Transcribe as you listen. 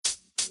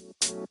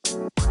What's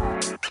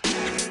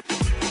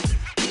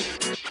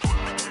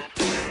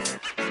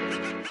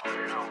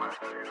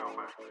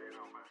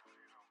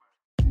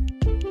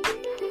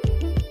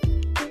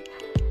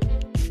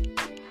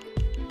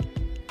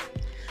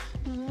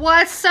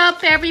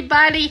up,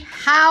 everybody?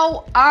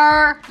 How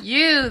are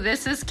you?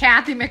 This is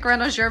Kathy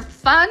McReynolds, your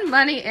fun,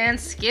 money, and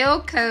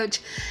skill coach,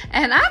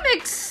 and I'm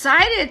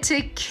excited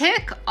to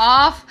kick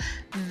off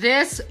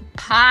this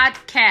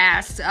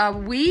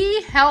podcast.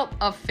 We help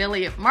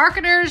affiliate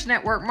marketers,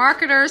 network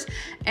marketers,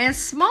 and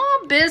small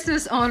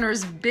business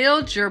owners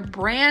build your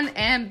brand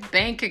and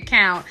bank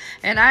account.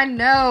 And I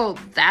know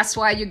that's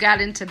why you got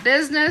into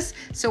business.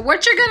 So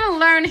what you're going to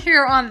learn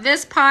here on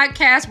this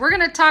podcast, we're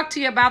going to talk to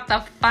you about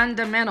the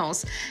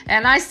fundamentals.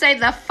 And I say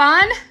the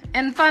fun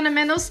and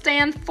fundamentals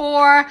stand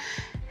for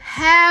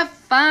have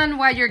fun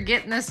while you're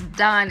getting this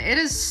done. It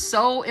is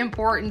so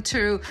important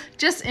to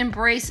just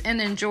embrace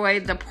and enjoy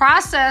the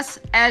process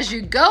as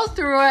you go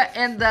through it.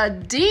 And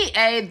the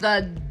DA,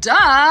 the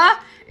duh,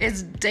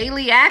 is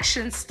daily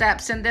action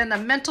steps. And then the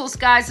mentals,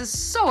 guys, is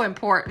so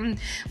important.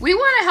 We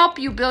want to help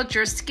you build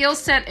your skill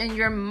set and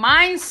your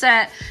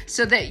mindset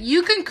so that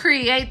you can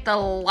create the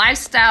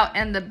lifestyle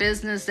and the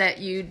business that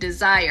you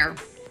desire.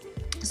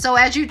 So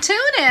as you tune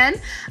in,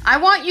 I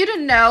want you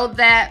to know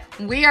that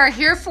we are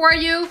here for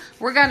you.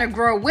 We're going to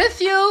grow with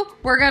you.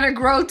 We're going to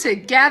grow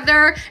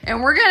together,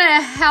 and we're going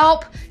to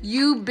help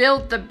you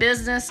build the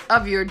business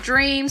of your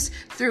dreams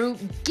through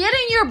getting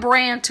your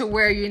brand to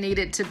where you need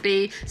it to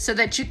be so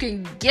that you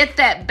can get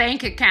that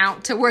bank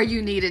account to where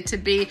you need it to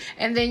be,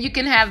 and then you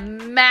can have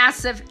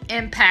massive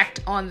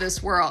impact on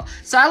this world.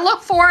 So I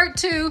look forward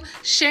to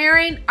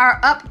sharing our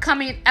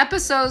upcoming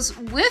episodes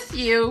with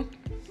you.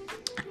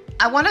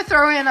 I want to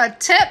throw in a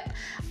tip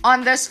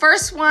on this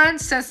first one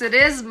since it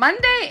is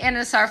Monday and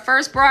it's our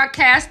first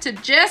broadcast to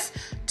just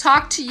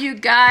talk to you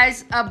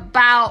guys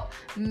about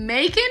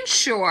making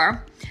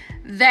sure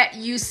that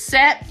you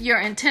set your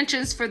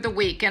intentions for the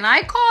week. And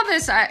I call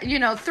this,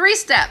 3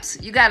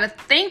 steps. You got to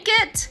think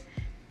it,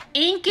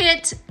 ink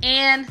it,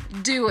 and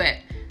do it.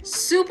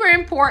 Super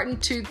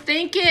important to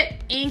think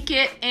it, ink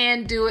it,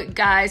 and do it,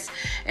 guys.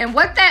 And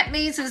what that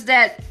means is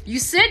that you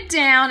sit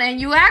down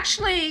and you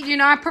actually,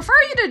 I prefer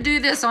you to do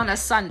this on a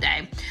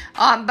Sunday.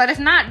 But if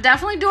not,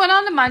 definitely do it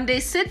on the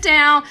Monday. Sit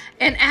down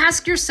and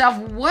ask yourself,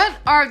 what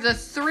are the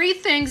 3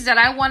 things that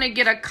I want to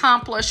get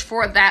accomplished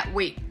for that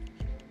week?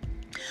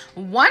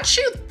 Once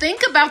you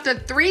think about the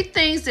 3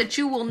 things that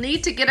you will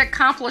need to get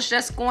accomplished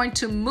that's going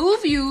to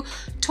move you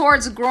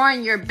towards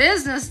growing your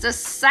business, the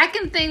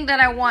second thing that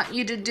I want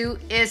you to do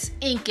is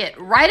ink it.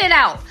 Write it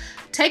out.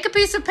 Take a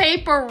piece of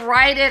paper,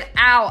 write it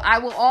out. I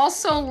will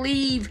also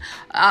leave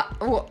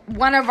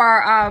one of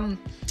our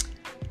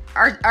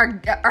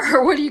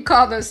what do you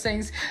call those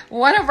things?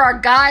 One of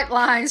our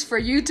guidelines for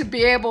you to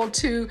be able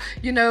to,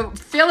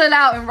 fill it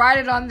out and write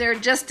it on there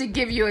just to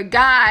give you a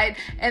guide.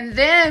 And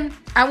then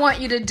I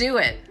want you to do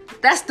it.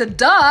 That's the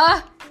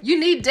duh. You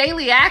need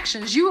daily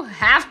actions. You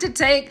have to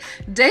take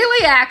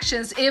daily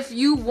actions if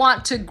you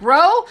want to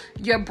grow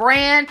your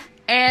brand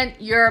and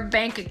your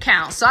bank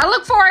account. So I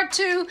look forward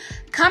to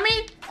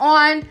coming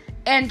on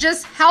and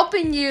just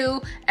helping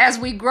you as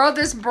we grow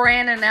this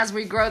brand and as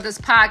we grow this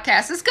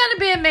podcast. It's going to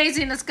be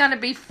amazing. It's going to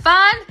be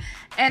fun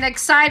and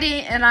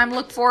exciting, and I'm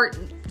looking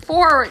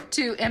forward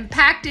to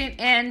impacting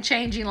and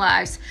changing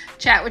lives.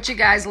 Chat with you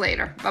guys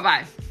later.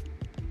 Bye-bye.